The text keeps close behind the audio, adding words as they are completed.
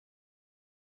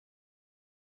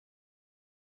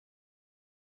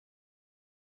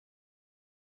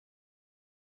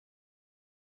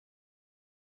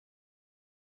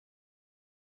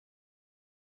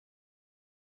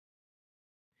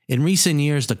In recent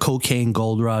years, the cocaine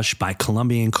gold rush by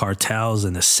Colombian cartels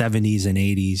in the 70s and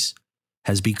 80s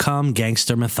has become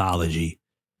gangster mythology.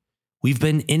 We've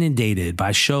been inundated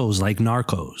by shows like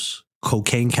Narcos,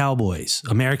 Cocaine Cowboys,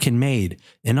 American Made,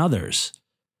 and others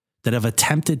that have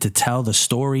attempted to tell the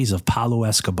stories of Pablo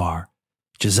Escobar,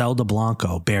 Giselle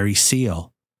Blanco, Barry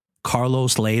Seal,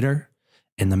 Carlos Lader,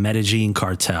 and the Medellin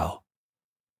cartel.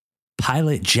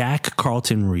 Pilot Jack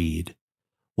Carlton Reed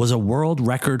was a world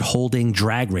record-holding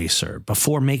drag racer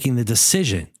before making the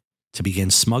decision to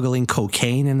begin smuggling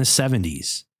cocaine in the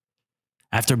 70s.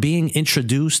 After being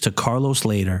introduced to Carlos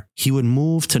Lader, he would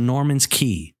move to Norman's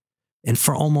Cay and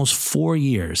for almost 4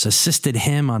 years assisted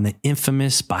him on the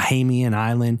infamous Bahamian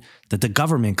island that the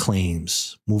government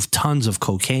claims moved tons of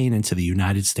cocaine into the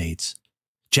United States.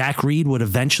 Jack Reed would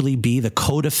eventually be the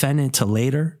co-defendant to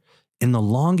Lader in the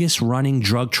longest-running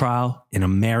drug trial in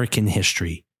American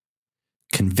history,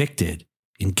 convicted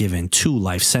and given 2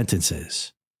 life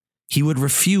sentences. He would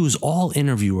refuse all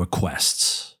interview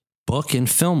requests, book and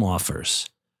film offers,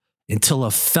 until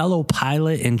a fellow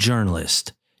pilot and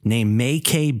journalist named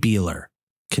Maycay Beeler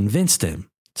convinced him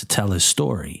to tell his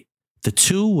story. The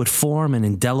two would form an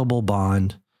indelible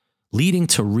bond, leading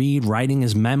to Reed writing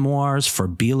his memoirs for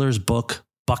Beeler's book,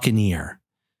 Buccaneer,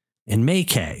 and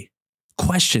Maycay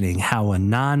questioning how a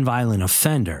nonviolent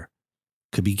offender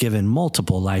could be given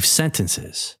multiple life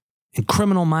sentences. In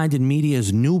criminal-minded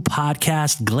media's new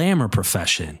podcast, Glamour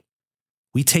Profession,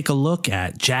 we take a look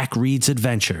at Jack Reed's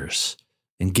adventures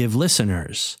and give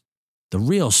listeners the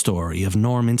real story of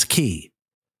Norman's Cay.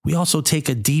 We also take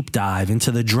a deep dive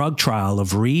into the drug trial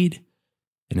of Reed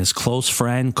and his close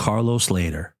friend Carlos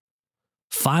Lader.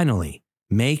 Finally,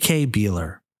 Maycay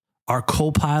Beeler, our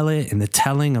co-pilot in the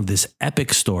telling of this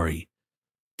epic story,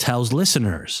 tells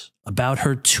listeners about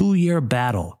her 2-year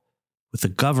battle with the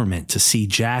government to see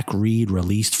Jack Reed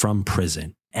released from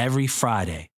prison every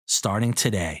Friday, starting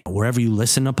today, wherever you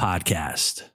listen to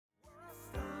podcasts.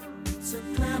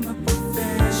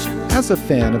 As a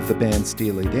fan of the band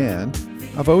Steely Dan,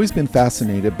 I've always been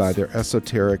fascinated by their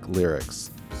esoteric lyrics,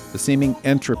 the seeming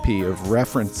entropy of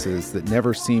references that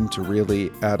never seem to really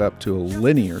add up to a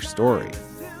linear story.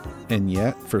 And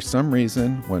yet, for some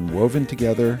reason, when woven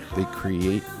together, they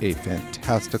create a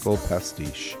fantastical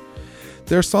pastiche.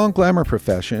 Their song Glamour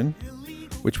Profession,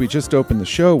 which we just opened the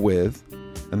show with,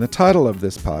 and the title of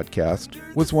this podcast,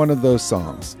 was one of those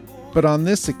songs. But on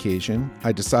this occasion,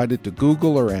 I decided to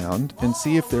Google around and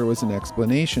see if there was an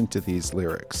explanation to these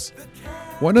lyrics.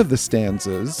 One of the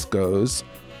stanzas goes,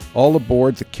 "All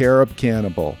aboard the Carib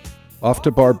Cannibal, off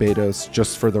to Barbados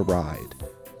just for the ride.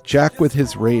 Jack with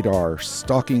his radar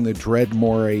stalking the dread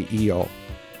moray eel,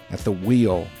 at the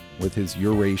wheel with his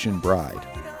Eurasian bride."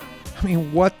 I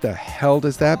mean, what the hell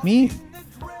does that mean?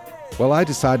 Well, I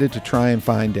decided to try and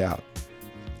find out.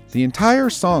 The entire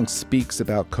song speaks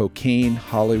about cocaine,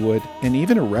 Hollywood, and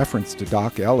even a reference to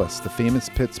Doc Ellis, the famous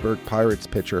Pittsburgh Pirates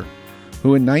pitcher,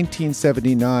 who in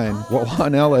 1979, while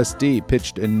on LSD,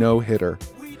 pitched a no-hitter.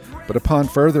 But upon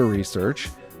further research,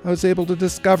 I was able to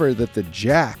discover that the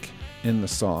Jack in the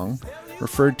song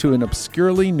referred to an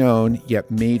obscurely known yet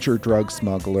major drug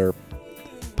smuggler,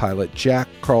 pilot Jack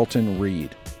Carlton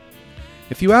Reed.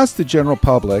 If you ask the general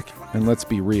public, and let's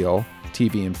be real,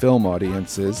 TV and film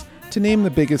audiences, to name the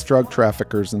biggest drug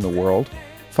traffickers in the world,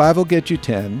 5 will get you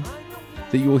 10,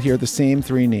 that you will hear the same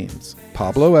 3 names: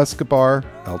 Pablo Escobar,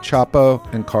 El Chapo,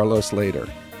 and Carlos Lader.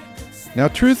 Now,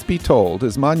 truth be told,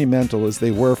 as monumental as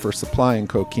they were for supplying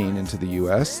cocaine into the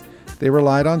U.S., they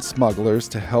relied on smugglers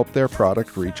to help their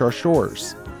product reach our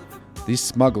shores. These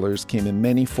smugglers came in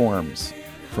many forms,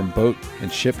 from boat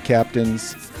and ship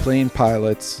captains, plane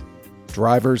pilots,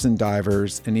 drivers and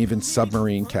divers, and even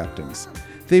submarine captains.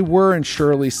 They were and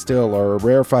surely still are a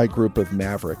rarefied group of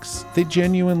mavericks. They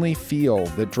genuinely feel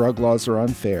that drug laws are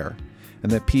unfair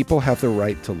and that people have the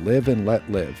right to live and let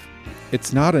live.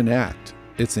 It's not an act,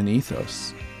 it's an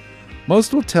ethos.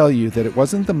 Most will tell you that it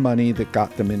wasn't the money that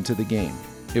got them into the game.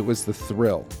 It was the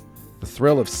thrill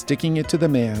of sticking it to the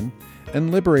man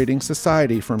and liberating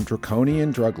society from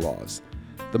draconian drug laws.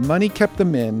 The money kept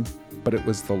them in, but it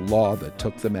was the law that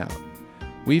took them out.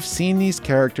 We've seen these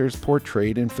characters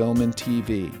portrayed in film and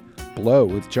TV. Blow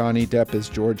with Johnny Depp as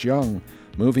George Young,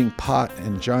 moving pot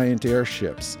and giant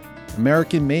airships.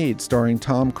 American Made starring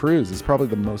Tom Cruise is probably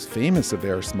the most famous of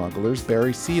air smugglers,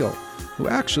 Barry Seal, who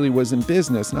actually was in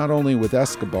business not only with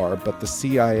Escobar but the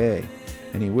CIA,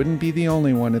 and he wouldn't be the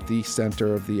only one at the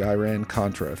center of the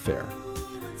Iran-Contra affair.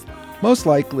 Most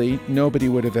likely, nobody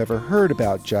would have ever heard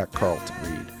about Jack Carlton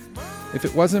Reed if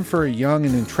it wasn't for a young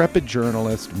and intrepid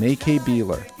journalist, Maycay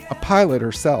Beeler, a pilot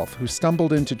herself who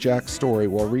stumbled into Jack's story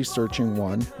while researching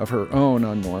one of her own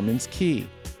on Norman's Cay,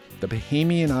 the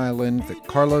Bahamian island that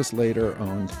Carlos later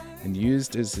owned and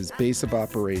used as his base of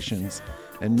operations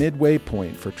and midway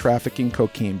point for trafficking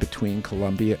cocaine between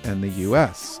Colombia and the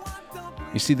U.S.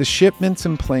 You see, the shipments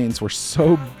and planes were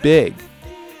so big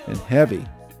and heavy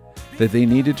that they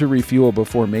needed to refuel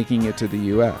before making it to the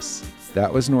U.S.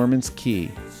 That was Norman's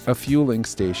Cay, a fueling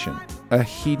station, a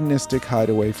hedonistic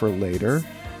hideaway for Later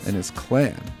and his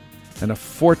clan, and a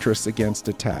fortress against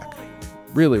attack.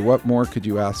 Really, what more could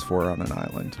you ask for on an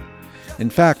island?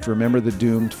 In fact, remember the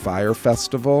doomed Fire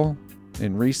Festival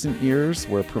in recent years,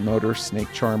 where promoter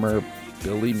Snake Charmer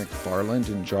Billy McFarland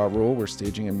and Ja Rule were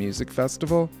staging a music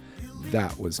festival?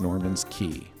 That was Norman's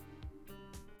Cay.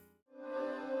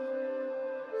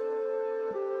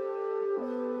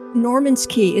 Norman's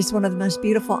Cay is one of the most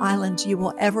beautiful islands you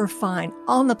will ever find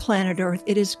on the planet Earth.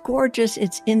 It is gorgeous.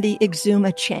 It's in the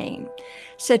Exuma chain.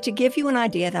 So to give you an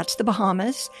idea, that's the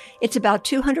Bahamas. It's about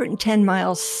 210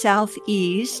 miles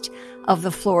southeast of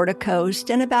the Florida coast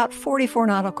and about 44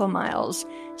 nautical miles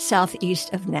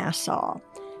southeast of Nassau.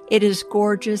 It is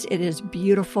gorgeous. It is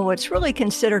beautiful. It's really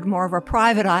considered more of a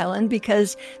private island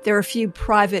because there are a few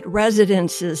private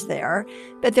residences there,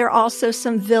 but there are also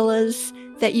some villas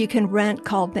that you can rent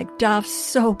called McDuff's.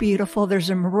 So beautiful. There's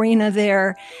a marina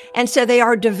there. And so they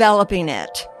are developing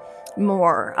it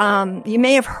more. You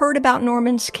may have heard about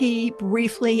Norman's Cay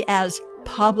briefly as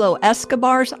Pablo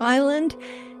Escobar's Island.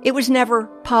 It was never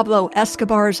Pablo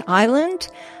Escobar's Island.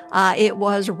 It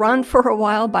was run for a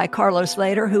while by Carlos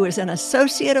Later, who is an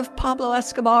associate of Pablo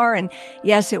Escobar. And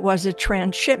yes, it was a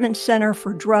transshipment center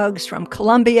for drugs from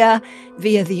Colombia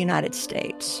via the United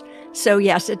States. So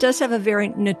yes, it does have a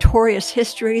very notorious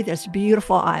history, this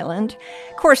beautiful island.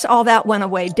 Of course, all that went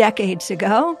away decades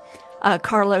ago.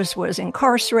 Carlos was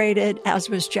incarcerated, as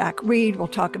was Jack Reed. We'll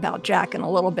talk about Jack in a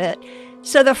little bit.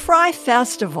 So the Fry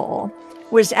Festival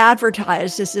was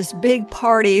advertised as this big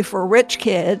party for rich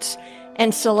kids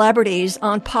and celebrities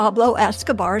on Pablo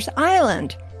Escobar's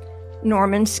island,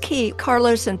 Norman's Cay.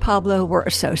 Carlos and Pablo were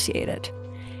associated.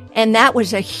 And that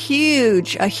was a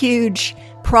huge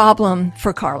problem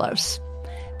for Carlos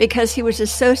because he was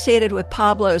associated with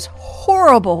Pablo's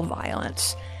horrible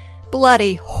violence,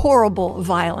 bloody, horrible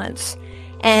violence,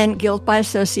 and guilt by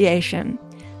association.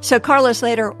 So Carlos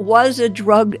Later was a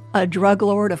drug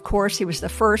lord. Of course, he was the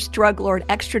first drug lord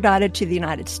extradited to the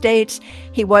United States.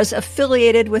 He was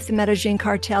affiliated with the Medellin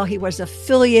cartel. He was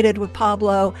affiliated with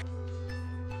Pablo.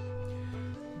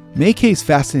 Maycay's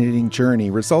fascinating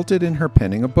journey resulted in her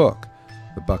penning a book,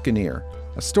 The Buccaneer,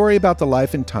 a story about the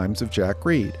life and times of Jack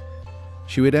Reed.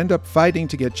 She would end up fighting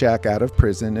to get Jack out of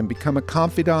prison and become a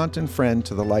confidant and friend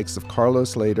to the likes of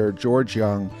Carlos Later, George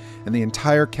Young, and the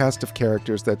entire cast of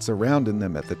characters that surrounded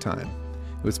them at the time.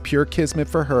 It was pure kismet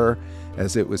for her,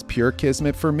 as it was pure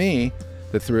kismet for me,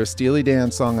 that through a Steely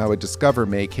Dan song I would discover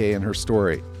Maycay and her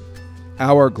story.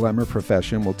 Our Glamour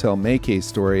profession will tell Maycay's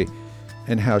story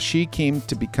and how she came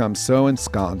to become so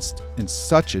ensconced in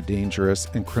such a dangerous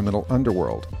and criminal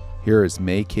underworld. Here is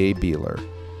Maycay Beeler.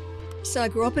 So I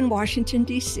grew up in Washington,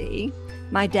 D.C.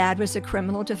 My dad was a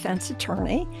criminal defense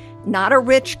attorney, not a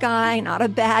rich guy, not a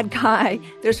bad guy.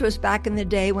 This was back in the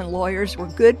day when lawyers were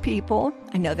good people.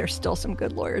 I know there's still some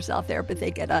good lawyers out there, but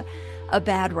they get a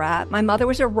bad rap. My mother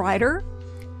was a writer,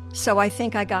 so I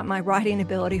think I got my writing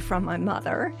ability from my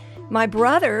mother. My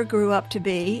brother grew up to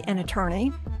be an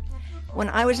attorney. When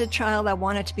I was a child, I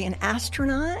wanted to be an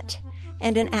astronaut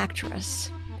and an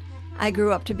actress. I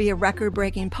grew up to be a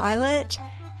record-breaking pilot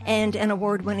and an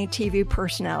award-winning TV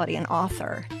personality and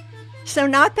author. So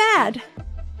not bad.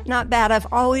 Not bad.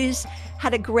 I've always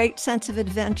had a great sense of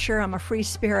adventure. I'm a free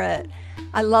spirit.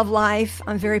 I love life.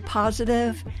 I'm very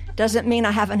positive. Doesn't mean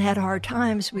I haven't had hard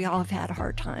times. We all have had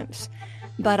hard times.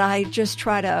 But I just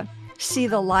try to see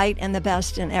the light and the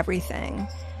best in everything.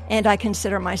 And I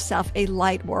consider myself a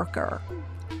light worker.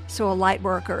 So a light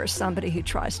worker is somebody who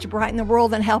tries to brighten the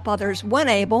world and help others when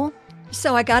able.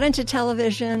 So I got into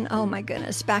television, oh my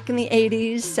goodness, back in the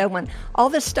 80s. So when all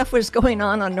this stuff was going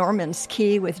on Norman's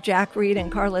Cay with Jack Reed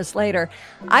and Carlos Later,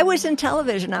 I was in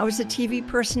television. I was a TV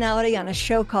personality on a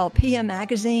show called PM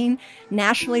Magazine,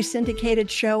 nationally syndicated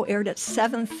show, aired at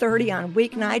 7:30 on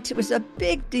weeknights. It was a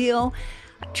big deal.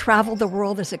 I traveled the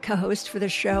world as a co-host for the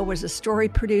show, was a story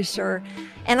producer,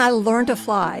 and I learned to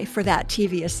fly for that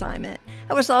TV assignment.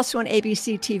 I was also an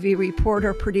ABC TV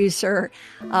reporter, producer,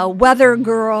 weather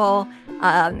girl,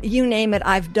 you name it,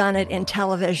 I've done it in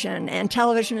television. And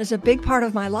television is a big part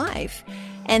of my life.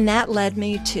 And that led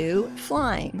me to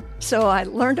flying. So I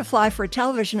learned to fly for a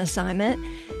television assignment,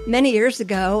 many years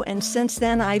ago, and since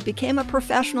then I became a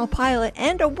professional pilot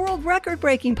and a world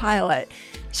record-breaking pilot.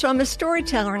 So I'm a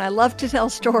storyteller, and I love to tell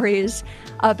stories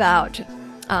about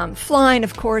flying,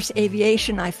 of course,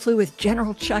 aviation. I flew with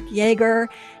General Chuck Yeager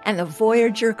and the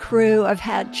Voyager crew. I've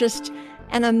had just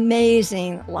an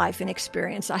amazing life and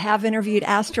experience. I have interviewed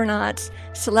astronauts,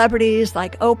 celebrities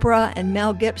like Oprah and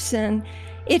Mel Gibson.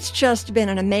 It's just been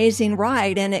an amazing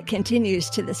ride, and it continues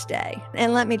to this day.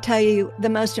 And let me tell you, the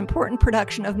most important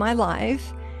production of my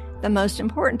life, the most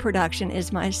important production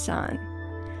is my son.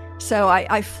 So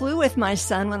I flew with my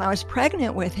son when I was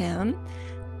pregnant with him.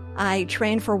 I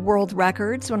trained for world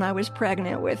records when I was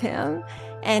pregnant with him.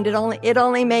 And it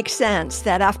only makes sense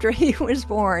that after he was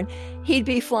born, he'd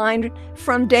be flying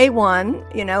from day one,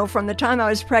 from the time I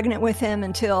was pregnant with him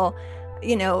until,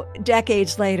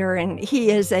 decades later. And he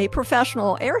is a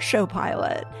professional air show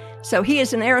pilot. So he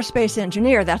is an aerospace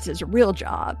engineer. That's his real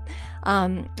job.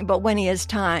 But when he has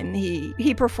time,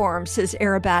 he performs his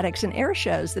aerobatics and air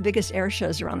shows, the biggest air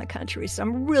shows around the country. So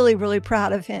I'm really, really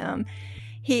proud of him.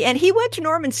 He went to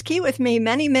Norman's Cay with me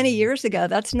many, many years ago.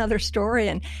 That's another story.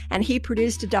 And he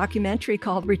produced a documentary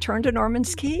called Return to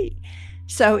Norman's Cay.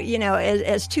 So,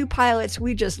 as two pilots,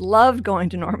 we just loved going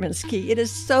to Norman's Cay. It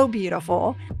is so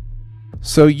beautiful.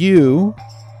 So you,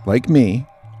 like me,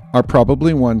 are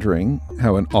probably wondering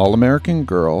how an all-American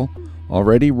girl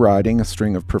already riding a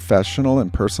string of professional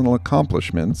and personal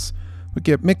accomplishments would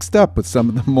get mixed up with some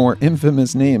of the more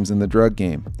infamous names in the drug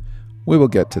game. We will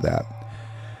get to that.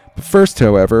 But first,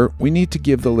 however, we need to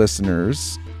give the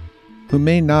listeners who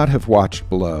may not have watched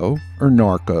Blow, or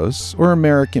Narcos, or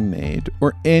American Made,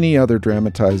 or any other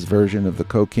dramatized version of the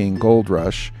cocaine gold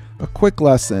rush, a quick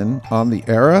lesson on the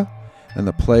era and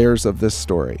the players of this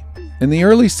story. In the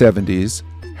early 70s,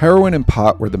 heroin and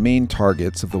pot were the main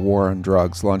targets of the war on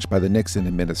drugs launched by the Nixon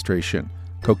administration.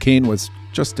 Cocaine was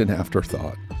just an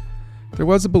afterthought. There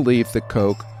was a belief that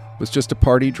coke was just a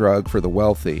party drug for the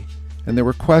wealthy, and there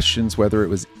were questions whether it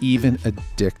was even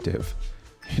addictive.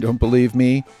 You don't believe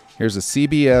me? Here's a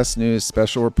CBS News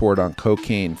special report on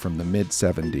cocaine from the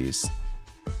mid-70s.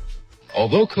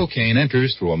 Although cocaine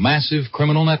enters through a massive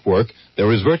criminal network,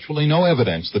 there is virtually no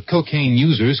evidence that cocaine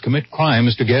users commit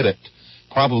crimes to get it,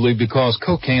 probably because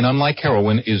cocaine, unlike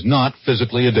heroin, is not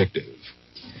physically addictive.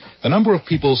 The number of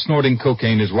people snorting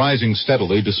cocaine is rising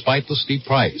steadily despite the steep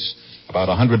price. About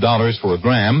 $100 for a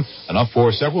gram, enough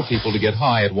for several people to get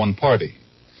high at one party.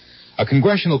 A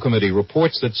congressional committee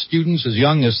reports that students as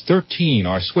young as 13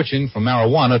 are switching from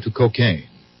marijuana to cocaine.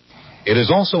 It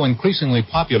is also increasingly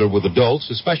popular with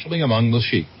adults, especially among the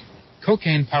chic.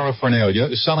 Cocaine paraphernalia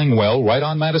is selling well right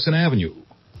on Madison Avenue.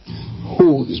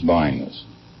 Who is buying this?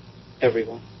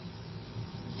 Everyone.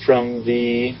 From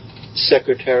the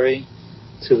secretary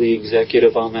to the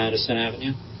executive on Madison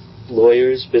Avenue.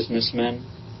 Lawyers, businessmen,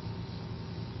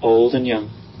 old and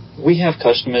young. We have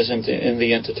customers in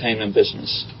the entertainment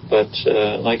business, but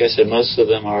like I said, most of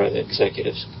them are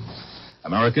executives.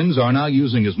 Americans are now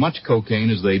using as much cocaine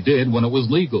as they did when it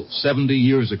was legal 70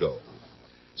 years ago.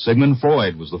 Sigmund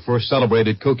Freud was the first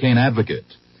celebrated cocaine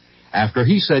advocate. After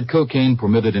he said cocaine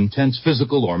permitted intense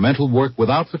physical or mental work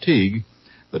without fatigue,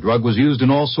 the drug was used in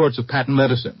all sorts of patent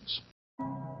medicines.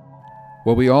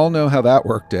 Well, we all know how that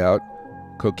worked out.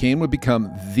 Cocaine would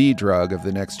become the drug of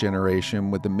the next generation,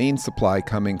 with the main supply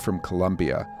coming from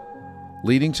Colombia,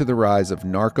 leading to the rise of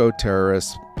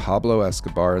narco-terrorist Pablo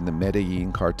Escobar and the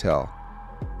Medellin cartel.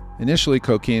 Initially,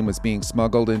 cocaine was being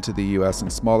smuggled into the U.S. in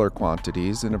smaller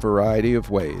quantities in a variety of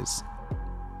ways.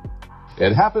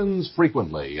 It happens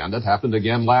frequently, and it happened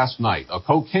again last night. A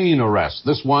cocaine arrest,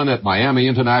 this one at Miami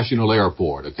International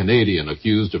Airport. A Canadian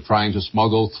accused of trying to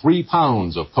smuggle 3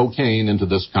 pounds of cocaine into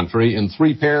this country in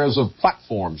 3 pairs of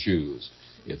platform shoes.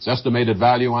 Its estimated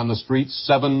value on the street,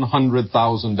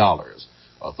 $700,000.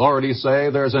 Authorities say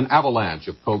there's an avalanche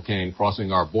of cocaine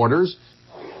crossing our borders.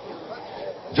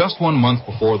 Just 1 month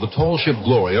before the tall ship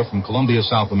Gloria from Colombia,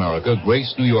 South America,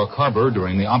 graced New York Harbor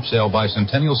during the Opsail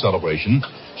bicentennial celebration,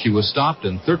 she was stopped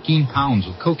and 13 pounds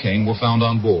of cocaine were found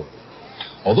on board.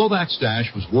 Although that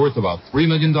stash was worth about $3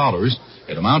 million,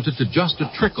 it amounted to just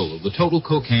a trickle of the total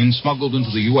cocaine smuggled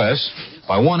into the U.S.,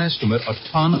 by one estimate, a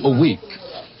ton a week.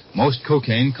 Most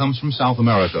cocaine comes from South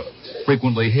America,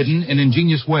 frequently hidden in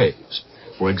ingenious ways.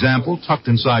 For example, tucked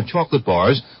inside chocolate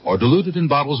bars or diluted in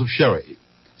bottles of sherry.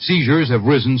 Seizures have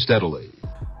risen steadily.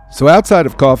 So outside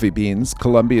of coffee beans,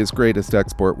 Colombia's greatest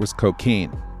export was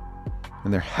cocaine.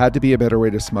 And there had to be a better way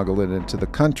to smuggle it into the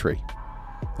country.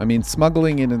 I mean,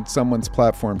 smuggling it in someone's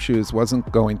platform shoes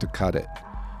wasn't going to cut it.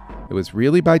 It was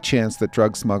really by chance that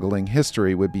drug smuggling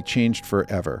history would be changed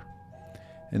forever.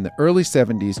 In the early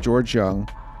 70s, George Young,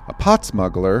 A pot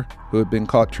smuggler who had been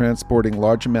caught transporting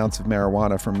large amounts of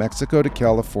marijuana from Mexico to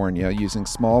California using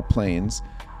small planes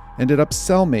ended up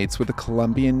cellmates with a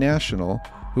Colombian national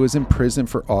who was in prison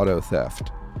for auto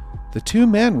theft. The two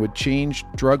men would change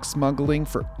drug smuggling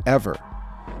forever,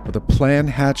 with a plan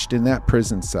hatched in that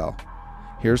prison cell.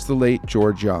 Here's the late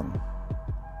George Young.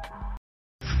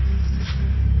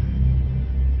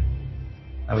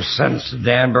 I was sentenced to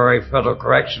Danbury Federal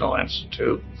Correctional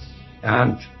Institute,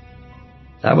 and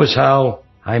that was how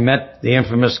I met the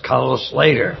infamous Carlos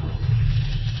Slater.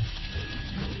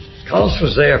 Carlos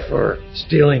was there for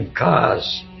stealing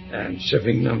cars and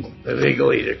shipping them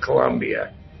illegally to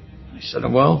Colombia. I said,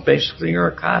 well, basically you're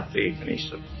a car thief. And he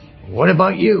said, what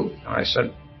about you? And I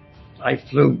said, I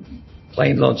flew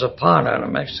plane loads of pot out of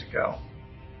Mexico.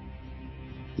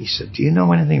 He said, do you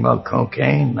know anything about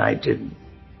cocaine? And I didn't.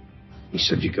 He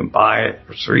said, you can buy it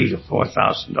for $3,000 to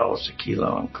 $4,000 a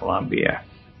kilo in Colombia.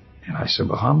 And I said,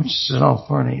 well, how much does it all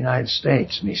for in the United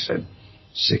States? And he said,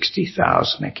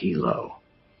 $60,000 a kilo.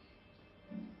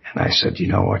 And I said, you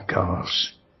know what,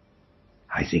 Carlos?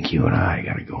 I think you and I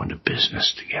got to go into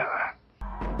business together.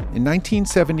 In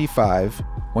 1975,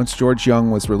 once George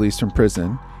Young was released from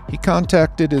prison, he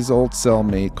contacted his old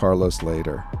cellmate Carlos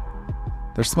Slater.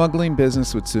 Their smuggling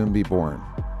business would soon be born.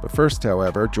 But first,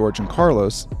 however, George and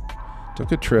Carlos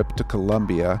took a trip to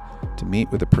Colombia to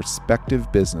meet with a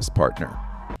prospective business partner.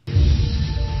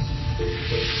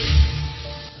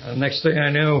 The next thing I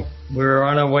knew, we were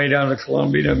on our way down to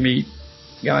Colombia to meet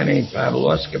a guy named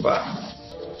Pablo Escobar.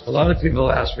 A lot of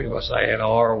people asked me, was I an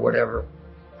R or whatever.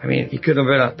 I mean, he could have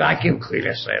been a vacuum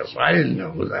cleaner salesman. I didn't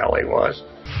know who the hell he was.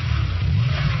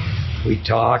 We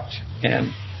talked,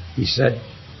 and he said,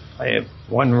 I have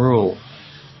one rule.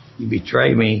 You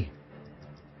betray me,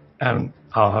 and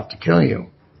I'll have to kill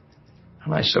you.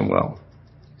 And I said, well,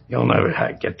 you'll never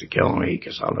get to kill me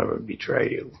because I'll never betray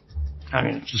you. I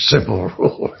mean, it's a simple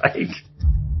rule, right?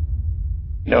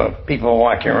 You know, people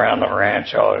walking around the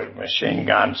ranch, all with machine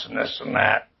guns and this and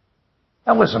that.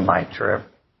 That wasn't my trip.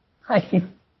 I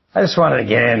just wanted to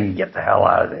get in and get the hell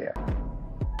out of there.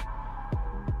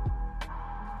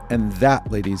 And that,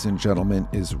 ladies and gentlemen,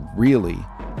 is really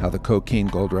how the cocaine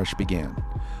gold rush began.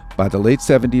 By the late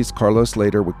 70s, Carlos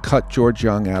Slater would cut George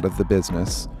Young out of the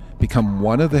business, become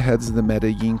one of the heads of the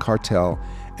Medellin cartel,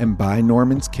 and buy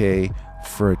Norman's Cay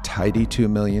for a tidy $2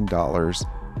 million,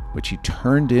 which he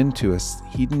turned into a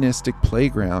hedonistic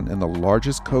playground and the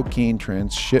largest cocaine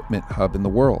transshipment hub in the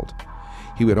world.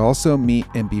 He would also meet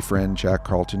and befriend Jack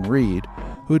Carlton Reed,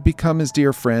 who would become his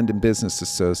dear friend and business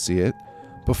associate,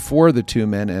 before the two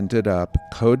men ended up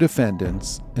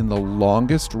co-defendants in the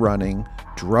longest-running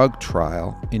drug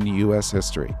trial in U.S.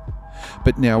 history.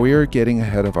 But now we are getting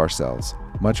ahead of ourselves.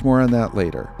 Much more on that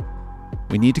later.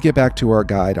 We need to get back to our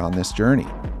guide on this journey.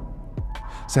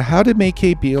 So how did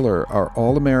Maycay Beeler, our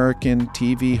all-American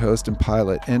TV host and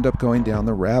pilot, end up going down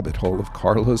the rabbit hole of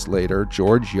Carlos Slater,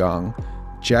 George Young,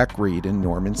 Jack Reed, and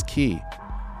Norman's Cay?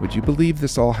 Would you believe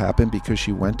this all happened because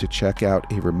she went to check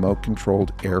out a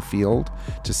remote-controlled airfield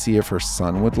to see if her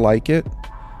son would like it?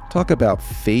 Talk about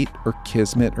fate or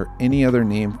kismet or any other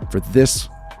name, for this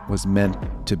was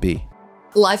meant to be.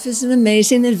 Life is an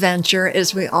amazing adventure,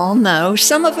 as we all know.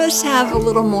 Some of us have a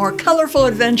little more colorful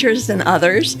adventures than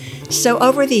others. So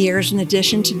over the years, in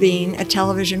addition to being a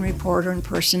television reporter and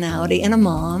personality and a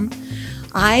mom,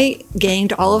 I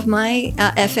gained all of my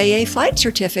FAA flight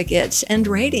certificates and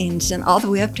ratings, and all the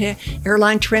way up to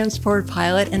airline transport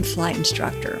pilot and flight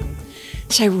instructor.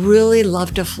 So I really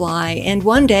love to fly. And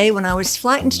one day when I was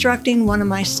flight instructing, one of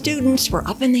my students, we're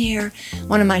up in the air,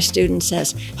 one of my students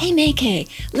says, hey, Maycay,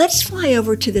 let's fly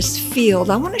over to this field.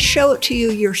 I want to show it to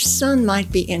you. Your son might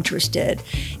be interested.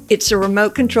 It's a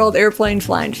remote-controlled airplane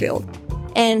flying field.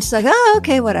 And it's like, oh,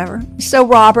 okay, whatever. So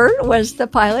Robert was the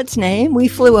pilot's name. We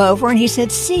flew over, and he said,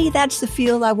 see, that's the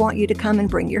field. I want you to come and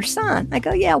bring your son. I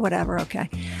go, yeah, whatever, okay.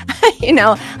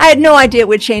 I had no idea it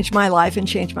would change my life and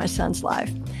change my son's life.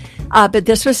 But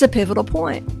this was a pivotal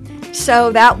point.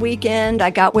 So that weekend, I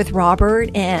got with Robert,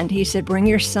 and he said, bring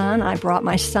your son. I brought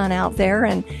my son out there,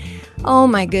 and oh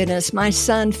my goodness, my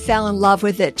son fell in love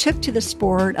with it, took to the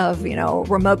sport of,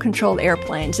 remote-controlled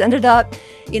airplanes, ended up,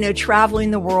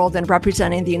 traveling the world and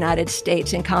representing the United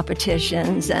States in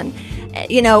competitions. And,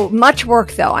 much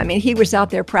work, though. I mean, he was out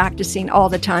there practicing all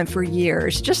the time for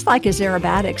years, just like his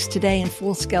aerobatics today in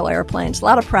full-scale airplanes. A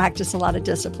lot of practice, a lot of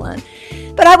discipline.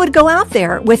 But I would go out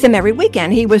there with him every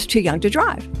weekend. He was too young to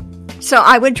drive. So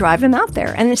I would drive him out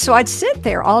there. And so I'd sit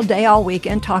there all day, all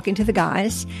weekend, talking to the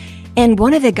guys. And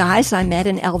one of the guys I met,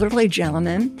 an elderly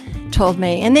gentleman, told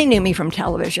me, and they knew me from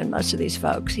television, most of these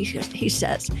folks. He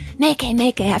says,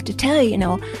 Maycay, I have to tell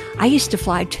you, I used to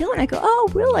fly too. And I go, oh,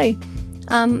 really?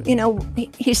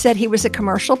 He said he was a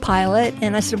commercial pilot.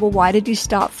 And I said, well, why did you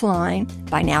stop flying?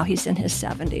 By now he's in his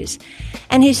 70s.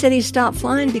 And he said he stopped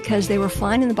flying because they were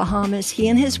flying in the Bahamas, he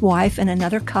and his wife and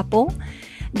another couple.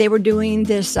 They were doing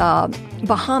this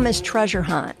Bahamas treasure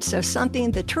hunt. So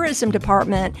something the tourism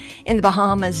department in the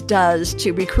Bahamas does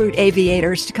to recruit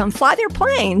aviators to come fly their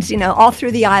planes, all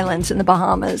through the islands in the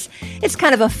Bahamas. It's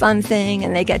kind of a fun thing,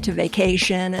 and they get to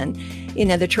vacation, and,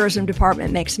 the tourism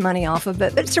department makes money off of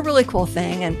it. But it's a really cool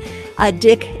thing. And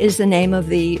Dick is the name of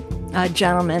the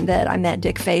gentleman that I met,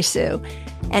 Dick Fasu.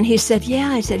 And he said, he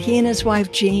and his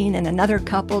wife, Jean, and another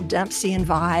couple, Dempsey and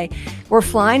Vi, were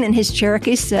flying in his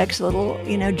Cherokee 6, little,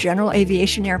 general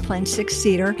aviation airplane,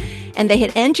 6-seater. And they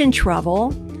had engine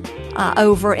trouble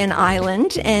over an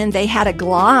island, and they had a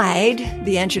glide.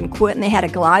 The engine quit, and they had a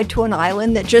glide to an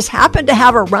island that just happened to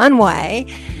have a runway.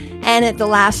 And at the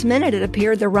last minute, it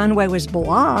appeared the runway was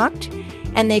blocked,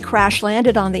 and they crash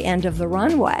landed on the end of the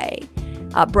runway.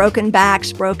 Broken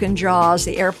backs, broken jaws,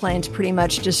 the airplane's pretty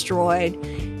much destroyed.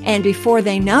 And before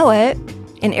they know it,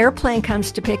 an airplane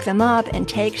comes to pick them up and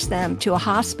takes them to a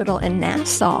hospital in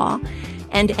Nassau.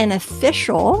 And an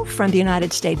official from the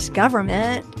United States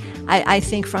government, I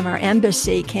think from our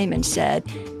embassy, came and said,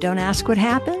 don't ask what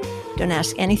happened. Don't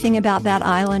ask anything about that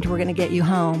island. We're going to get you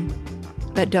home.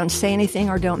 But don't say anything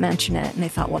or don't mention it. And they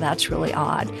thought, well, that's really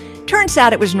odd. Turns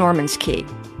out it was Norman's Key.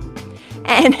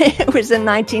 And it was in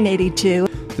 1982.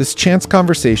 This chance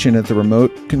conversation at the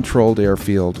remote-controlled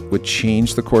airfield would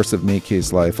change the course of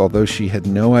Maycay's life, although she had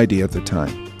no idea at the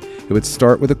time. It would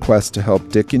start with a quest to help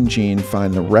Dick and Jean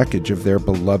find the wreckage of their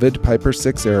beloved Piper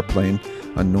 6 airplane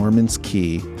on Norman's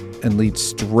Key and lead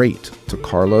straight to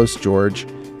Carlos George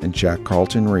and Jack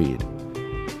Carlton Reed.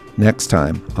 Next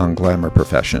time on Glamour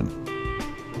Profession.